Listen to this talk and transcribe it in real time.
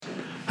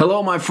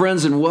Hello, my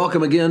friends, and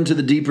welcome again to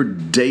the Deeper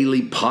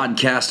Daily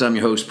Podcast. I'm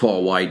your host,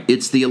 Paul White.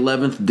 It's the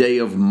 11th day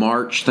of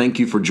March. Thank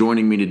you for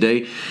joining me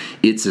today.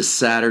 It's a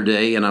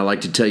Saturday, and I like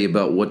to tell you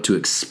about what to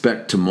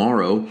expect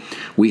tomorrow.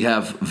 We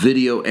have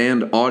video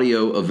and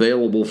audio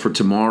available for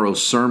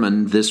tomorrow's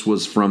sermon. This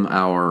was from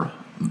our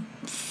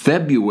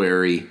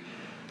February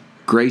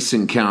Grace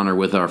Encounter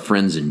with our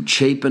friends in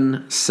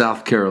Chapin,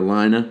 South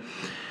Carolina.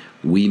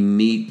 We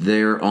meet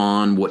there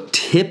on what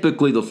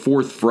typically the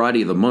fourth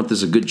Friday of the month.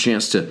 Is a good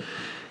chance to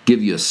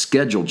give you a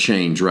schedule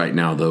change right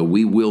now, though.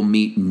 We will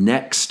meet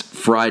next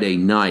Friday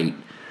night.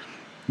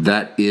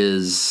 That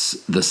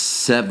is the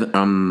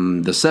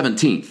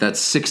 17th. That's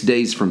 6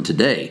 days from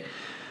today.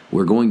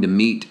 We're going to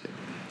meet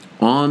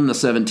on the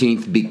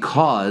 17th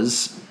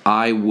because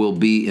I will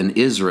be in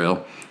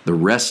Israel the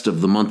rest of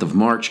the month of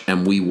March,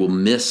 and we will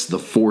miss the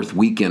fourth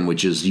weekend,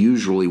 which is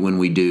usually when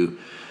we do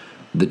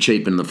the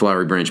Chapin, the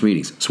Flowery Branch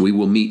meetings. So we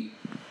will meet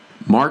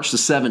March the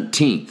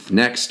 17th,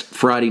 next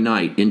Friday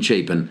night in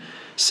Chapin,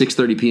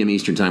 6:30 p.m.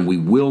 Eastern Time. We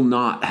will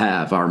not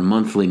have our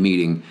monthly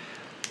meeting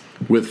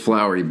with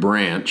Flowery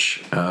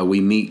Branch.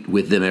 We meet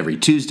with them every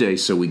Tuesday,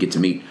 so we get to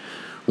meet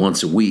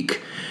once a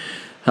week.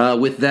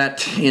 With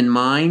that in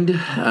mind,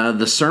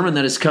 the sermon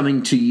that is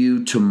coming to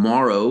you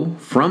tomorrow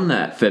from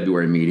that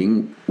February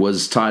meeting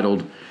was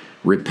titled,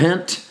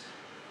 Repent,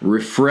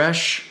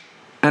 Refresh,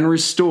 and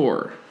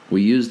Restore.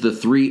 We use the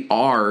three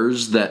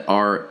R's that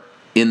are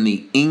in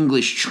the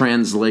English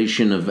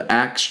translation of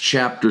Acts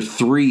chapter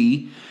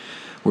 3,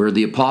 where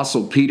the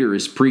Apostle Peter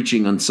is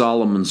preaching on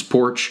Solomon's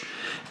porch,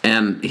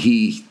 and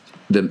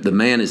the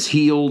man is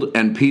healed,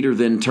 and Peter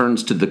then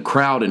turns to the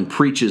crowd and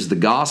preaches the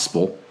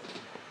gospel.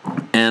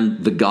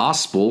 And the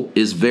gospel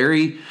is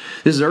this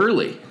is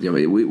early.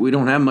 We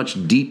don't have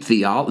much deep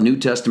New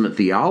Testament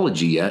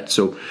theology yet.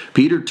 So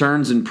Peter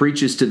turns and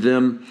preaches to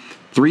them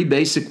three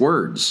basic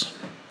words.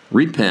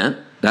 Repent,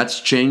 that's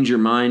change your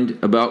mind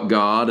about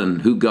God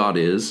and who God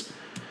is.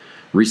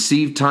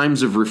 Receive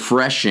times of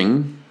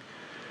refreshing,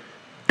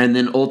 and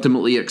then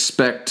ultimately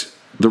expect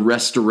the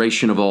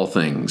restoration of all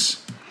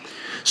things.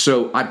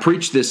 So I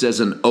preach this as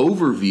an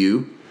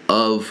overview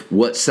of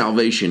what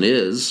salvation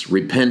is,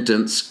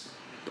 repentance.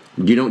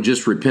 You don't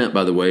just repent,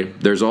 by the way.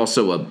 There's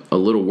also a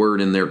little word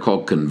in there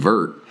called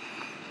convert.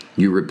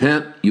 You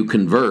repent, you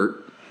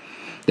convert.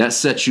 That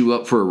sets you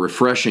up for a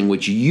refreshing,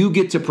 which you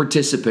get to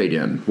participate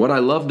in. What I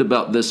loved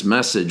about this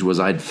message was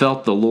I'd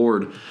felt the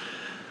Lord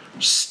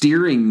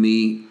steering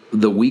me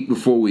the week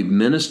before we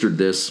ministered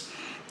this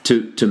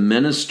to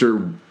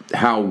minister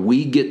how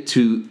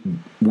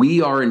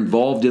we are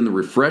involved in the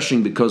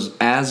refreshing, because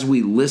as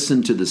we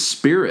listen to the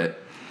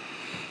Spirit,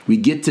 we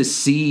get to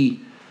see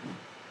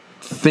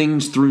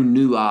things through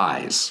new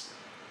eyes.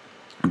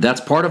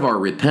 That's part of our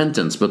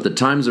repentance, but the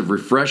times of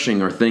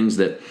refreshing are things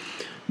that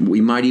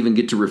we might even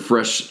get to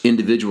refresh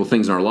individual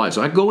things in our lives.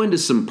 So I go into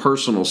some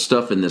personal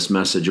stuff in this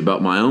message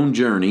about my own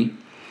journey,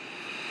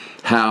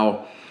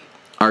 how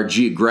our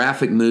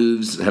geographic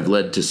moves have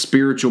led to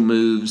spiritual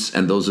moves,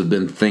 and those have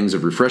been things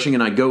of refreshing.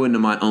 And I go into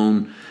my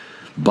own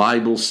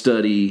Bible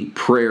study,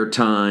 prayer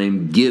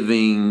time,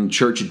 giving,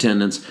 church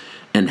attendance,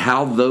 and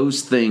how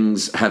those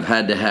things have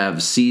had to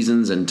have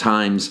seasons and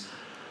times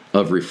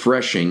of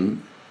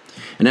refreshing.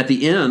 And at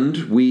the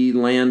end, we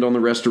land on the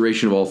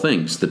restoration of all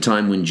things, the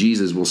time when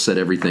Jesus will set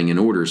everything in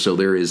order. So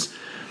there's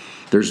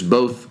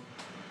both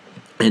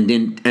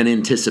an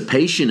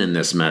anticipation in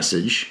this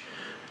message,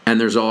 and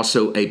there's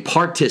also a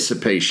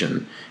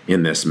participation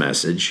in this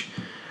message.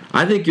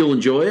 I think you'll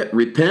enjoy it.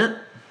 Repent,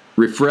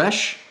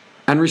 refresh,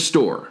 and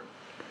restore.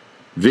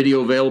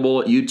 Video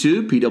available at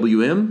YouTube,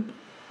 PWM.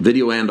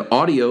 Video and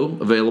audio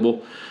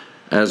available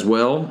as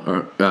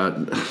well.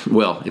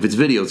 Well, if it's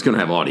video, it's going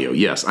to have audio.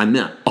 Yes, I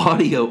meant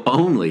audio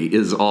only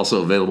is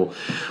also available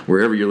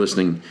wherever you're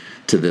listening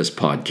to this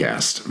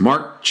podcast.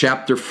 Mark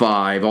chapter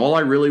 5. All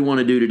I really want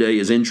to do today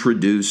is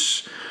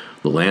introduce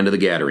the land of the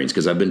Gadarenes,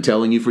 because I've been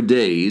telling you for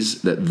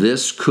days that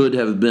this could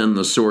have been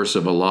the source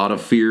of a lot of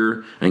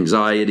fear,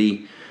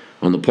 anxiety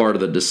on the part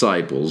of the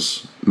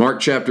disciples. Mark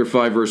chapter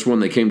 5, verse 1,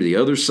 they came to the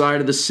other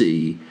side of the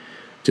sea,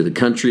 to the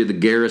country of the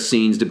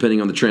Gerasenes,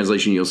 depending on the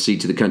translation you'll see,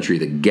 to the country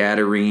of the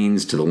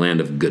Gadarenes, to the land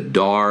of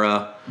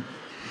Gadara.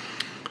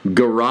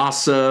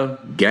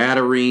 Gerasa,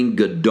 Gadarene,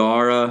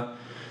 Gadara,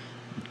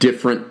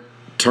 different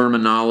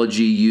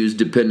terminology used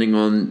depending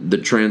on the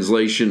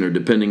translation or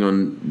depending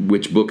on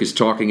which book is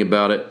talking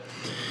about it.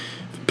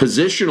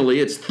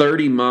 Positionally, it's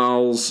 30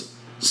 miles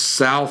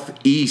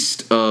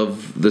southeast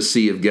of the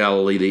Sea of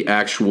Galilee, the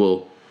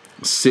actual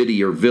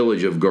city or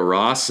village of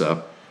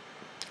Gerasa,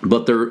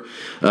 but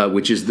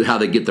which is how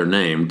they get their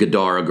name,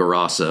 Gadara,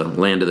 Gerasa,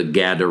 land of the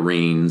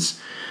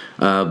Gadarenes.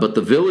 But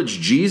the village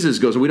Jesus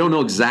goes, we don't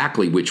know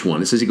exactly which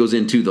one. It says he goes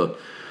into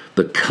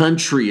the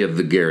country of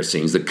the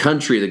Gerasenes. The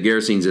country of the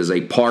Gerasenes is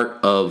a part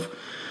of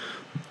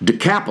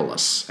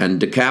Decapolis, and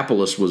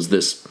Decapolis was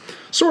this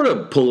sort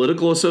of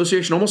political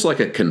association, almost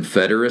like a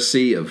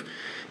confederacy of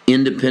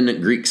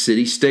independent Greek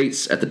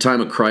city-states. At the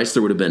time of Christ,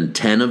 there would have been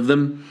 10 of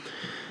them.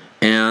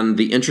 And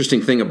the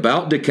interesting thing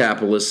about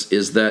Decapolis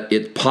is that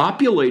it's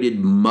populated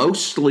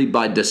mostly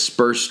by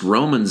dispersed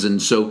Romans,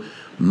 and so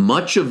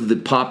much of the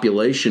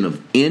population of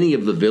any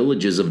of the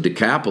villages of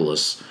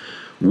Decapolis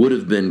would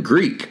have been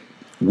Greek,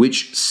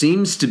 which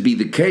seems to be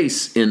the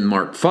case in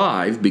Mark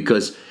 5,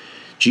 because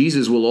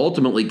Jesus will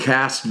ultimately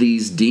cast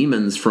these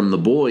demons from the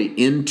boy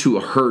into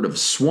a herd of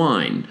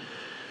swine.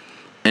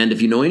 And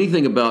if you know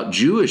anything about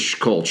Jewish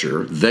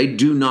culture, they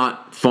do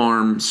not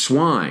farm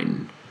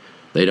swine.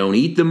 They don't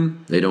eat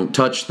them, they don't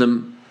touch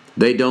them,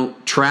 they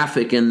don't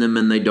traffic in them,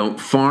 and they don't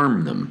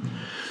farm them.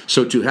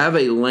 So to have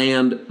a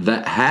land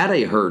that had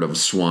a herd of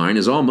swine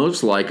is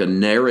almost like a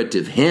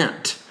narrative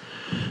hint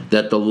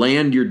that the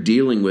land you're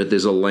dealing with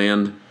is a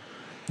land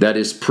that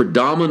is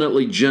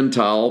predominantly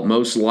Gentile,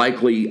 most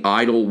likely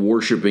idol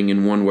worshiping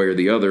in one way or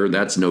the other.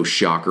 That's no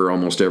shocker.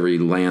 Almost every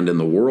land in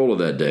the world of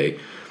that day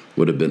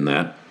would have been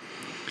that.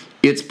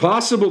 It's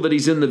possible that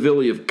he's in the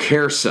valley of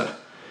Chersa,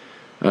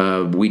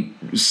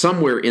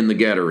 somewhere in the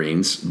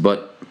Gadarenes,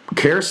 but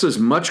Chersa is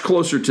much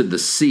closer to the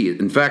sea.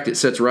 In fact, it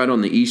sits right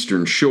on the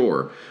eastern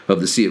shore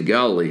of the Sea of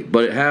Galilee,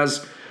 but it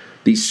has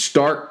these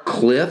stark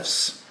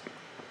cliffs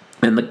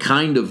and the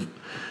kind of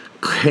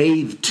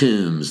cave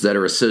tombs that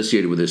are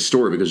associated with this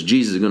story, because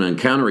Jesus is going to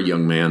encounter a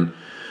young man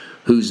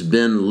who's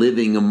been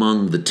living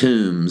among the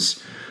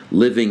tombs,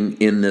 living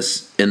in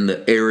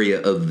the area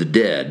of the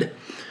dead.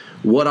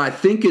 What I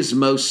think is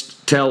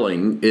most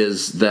telling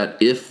is that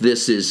if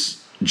this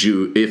is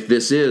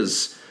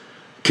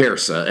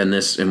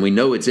Chersa, and we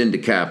know it's in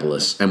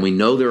Decapolis, and we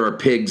know there are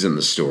pigs in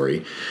the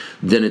story,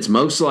 then it's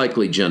most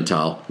likely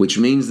Gentile, which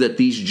means that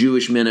these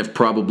Jewish men have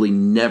probably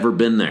never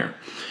been there.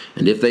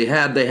 And if they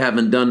had, they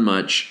haven't done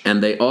much,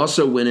 and they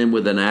also went in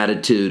with an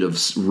attitude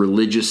of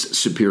religious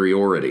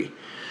superiority.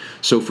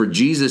 So for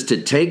Jesus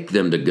to take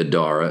them to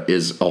Gadara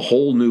is a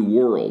whole new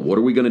world. What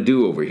are we going to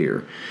do over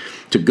here?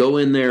 To go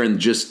in there and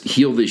just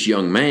heal this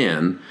young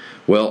man,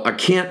 well, I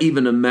can't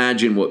even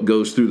imagine what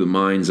goes through the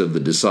minds of the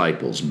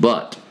disciples.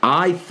 But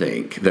I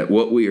think that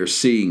what we are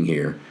seeing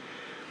here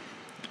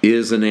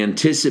is an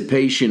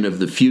anticipation of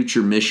the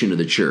future mission of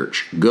the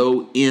church.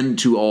 Go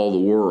into all the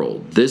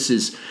world. This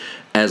is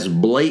as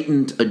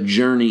blatant a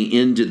journey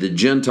into the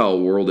Gentile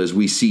world as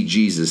we see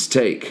Jesus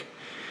take.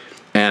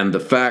 And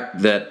the fact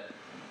that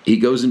he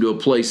goes into a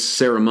place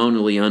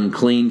ceremonially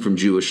unclean from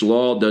Jewish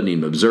law, doesn't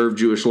even observe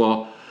Jewish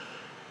law.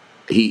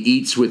 He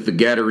eats with the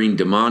Gadarene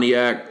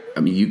demoniac. I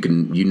mean,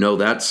 you know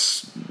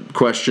that's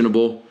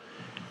questionable.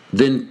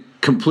 Then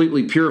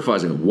completely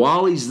purifies him.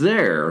 While he's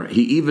there,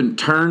 he even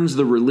turns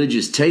the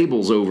religious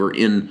tables over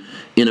in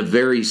a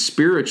very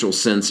spiritual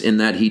sense, in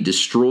that he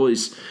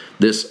destroys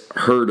this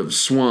herd of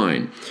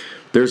swine.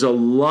 There's a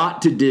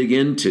lot to dig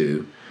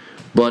into,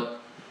 but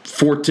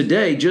for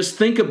today, just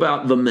think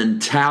about the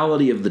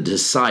mentality of the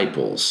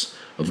disciples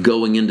of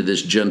going into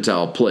this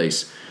Gentile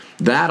place.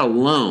 That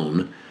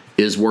alone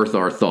is worth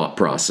our thought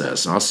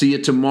process. I'll see you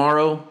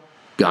tomorrow.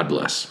 God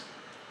bless.